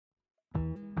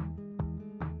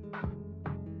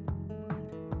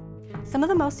Some of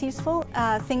the most useful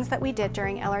things that we did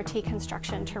during LRT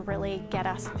construction to really get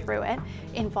us through it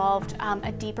involved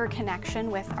a deeper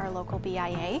connection with our local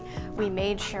BIA. We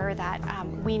made sure that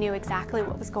we knew exactly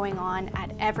what was going on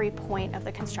at every point of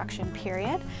the construction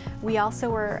period. We also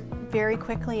were very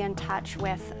quickly in touch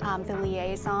with the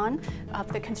liaison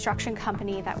of the construction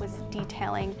company that was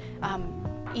detailing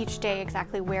each day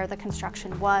exactly where the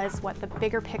construction was, what the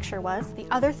bigger picture was. The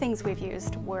other things we've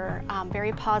used were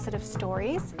very positive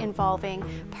stories involving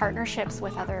partnerships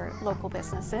with other local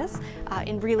businesses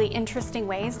in really interesting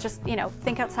ways. Just, you know,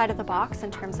 think outside of the box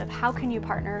in terms of how can you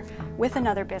partner with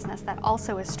another business that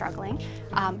also is struggling,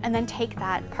 and then take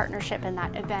that partnership and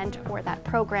that event or that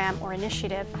program or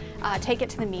initiative, take it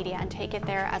to the media and take it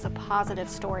there as a positive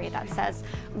story that says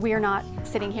we're not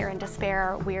sitting here in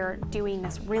despair, we're doing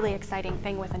this really exciting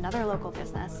thing with another local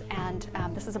business, and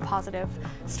this is a positive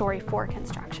story for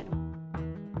construction.